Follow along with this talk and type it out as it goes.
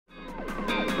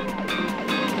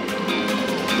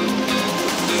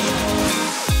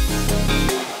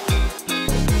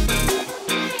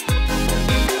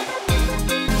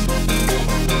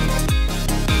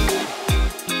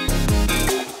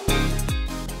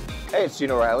Hey, it's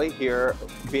Gene O'Reilly here,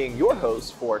 being your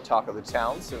host for Talk of the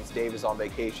Town since Dave is on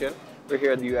vacation. We're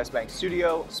here in the US Bank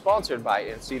studio, sponsored by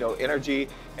Encino Energy,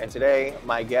 and today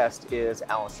my guest is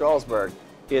Alan Strawsburg.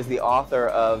 He is the author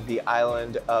of The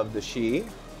Island of the Shee,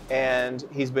 and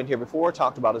he's been here before,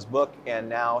 talked about his book, and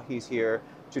now he's here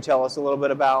to tell us a little bit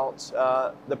about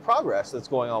the progress that's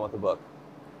going on with the book.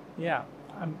 Yeah,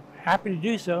 I'm happy to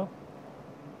do so.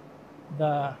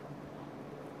 The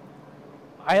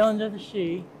Island of the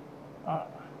Shee.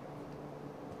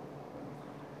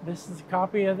 This is a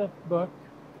copy of the book,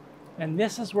 and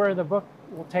this is where the book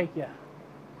will take you.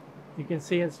 You can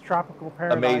see it's tropical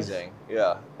paradise. Amazing,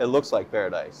 yeah. It looks like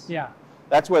paradise. Yeah.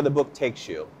 That's where the book takes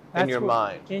you, in your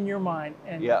mind. In your mind.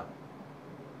 And yeah.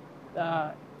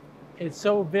 It's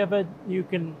so vivid, you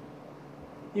can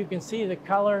see the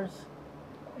colors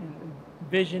and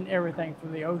vision everything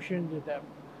from the ocean to the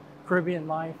Caribbean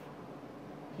life.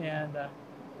 And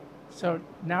so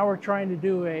now we're trying to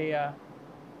do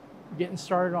getting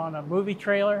started on a movie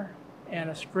trailer and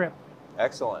a script.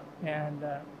 Excellent. And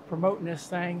promoting this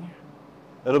thing.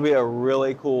 It'll be a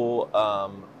really cool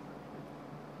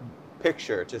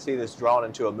picture to see this drawn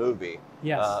into a movie.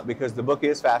 Yes. Because the book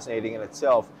is fascinating in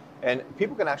itself. And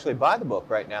people can actually buy the book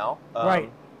right now. Right.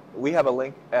 We have a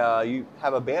link, you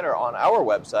have a banner on our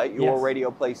website,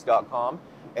 yourradioplace.com,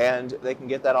 and they can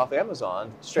get that off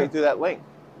Amazon straight through that link.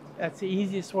 That's the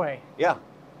easiest way. Yeah.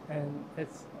 And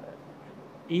it's an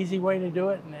easy way to do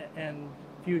it, and in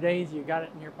a few days you got it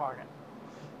in your pocket.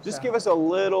 Just give us a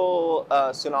little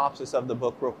synopsis of the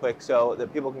book real quick so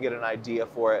that people can get an idea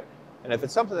for it. And if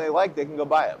it's something they like, they can go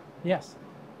buy it. Yes.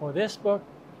 Well, this book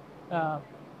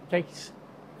takes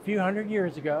a few hundred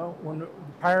years ago when the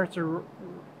pirates are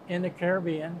in the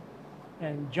Caribbean,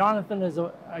 and Jonathan is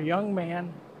a young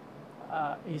man.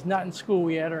 He's not in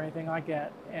school yet or anything like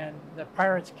that, and the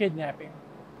pirates kidnap him.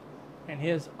 And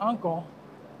his uncle,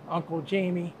 Uncle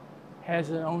Jamie, has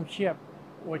his own ship,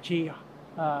 which he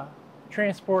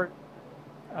transport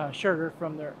sugar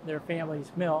from their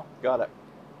family's mill. Got it.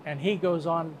 And he goes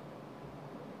on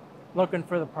looking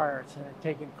for the pirates and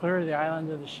taking clear of the island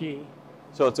of the Shee.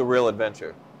 So it's a real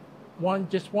adventure.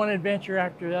 Just one adventure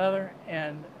after the other,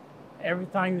 and every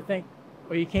time you think,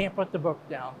 well, you can't put the book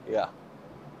down. Yeah.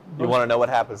 You want to know what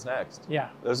happens next. Yeah.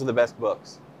 Those are the best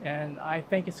books. And I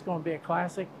think it's going to be a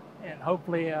classic and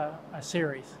hopefully a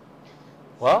series.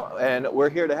 Well, and we're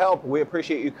here to help. We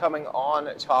appreciate you coming on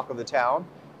Talk of the Town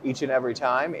each and every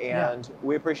time, and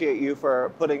we appreciate you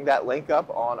for putting that link up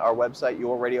on our website,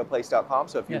 yourradioplace.com.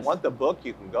 So if you want the book,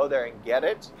 you can go there and get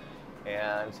it.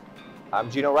 And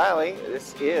I'm Gene O'Reilly.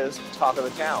 This is Talk of the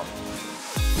Town.